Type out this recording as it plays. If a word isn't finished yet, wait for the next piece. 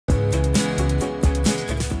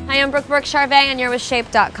am Brooke Burke-Charvet, and you're with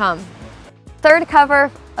Shape.com. Third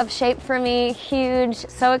cover of Shape for me, huge,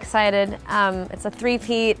 so excited. It's a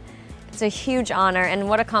three-peat, it's a huge honor, and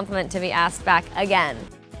what a compliment to be asked back again.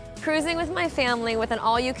 Cruising with my family with an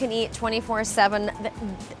all-you-can-eat 24/7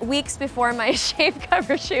 weeks before my Shape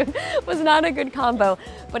cover shoot was not a good combo,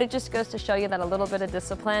 but it just goes to show you that a little bit of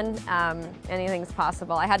discipline, anything's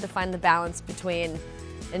possible. I had to find the balance between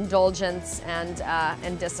indulgence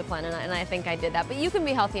and discipline, and I think I did that. But you can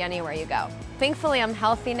be healthy anywhere you go. Thankfully, I'm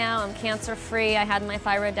healthy now. I'm cancer-free. I had my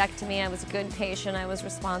thyroidectomy. I was a good patient. I was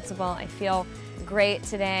responsible. I feel great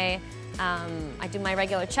today. I do my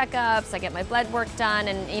regular checkups. I get my blood work done,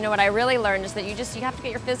 and you know what I really learned is that you have to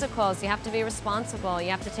get your physicals. You have to be responsible.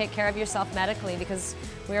 You have to take care of yourself medically, because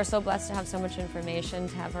we are so blessed to have so much information,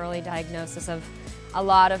 to have early diagnosis of a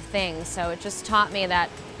lot of things. So it just taught me that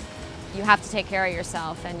you have to take care of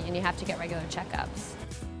yourself, and you have to get regular checkups.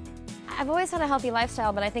 I've always had a healthy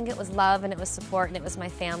lifestyle, but I think it was love, and it was support, and it was my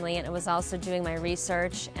family, and it was also doing my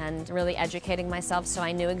research and really educating myself, so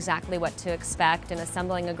I knew exactly what to expect and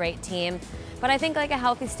assembling a great team. But I think like a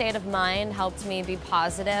healthy state of mind helped me be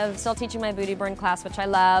positive. Still teaching my booty burn class, which I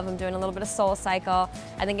love. I'm doing a little bit of Soul Cycle.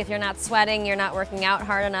 I think if you're not sweating, you're not working out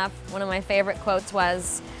hard enough. One of my favorite quotes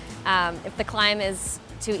was, if the climb is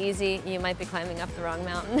too easy, you might be climbing up the wrong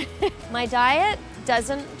mountain. My diet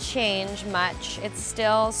doesn't change much. It's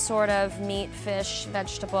still sort of meat, fish,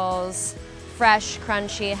 vegetables, fresh,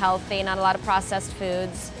 crunchy, healthy, not a lot of processed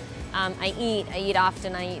foods. I eat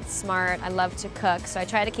often, I eat smart, I love to cook, so I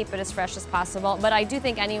try to keep it as fresh as possible. But I do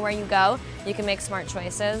think anywhere you go, you can make smart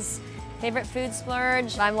choices. Favorite food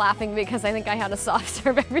splurge? I'm laughing because I think I had a soft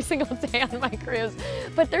serve every single day on my cruise.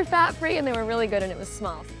 But they're fat-free and they were really good, and it was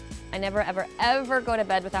small. I never, ever, ever go to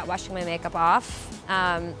bed without washing my makeup off.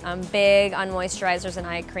 I'm big on moisturizers and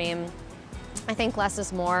eye cream. I think less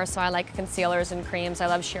is more, so I like concealers and creams. I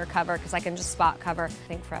love sheer cover because I can just spot cover. I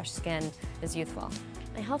think fresh skin is youthful.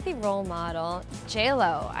 My healthy role model,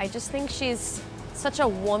 J-Lo. I just think she's such a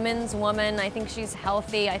woman's woman. I think she's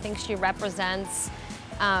healthy. I think she represents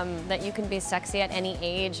that you can be sexy at any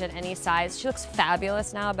age, at any size. She looks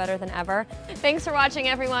fabulous now, better than ever. Thanks for watching,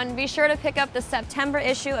 everyone. Be sure to pick up the September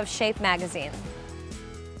issue of Shape magazine.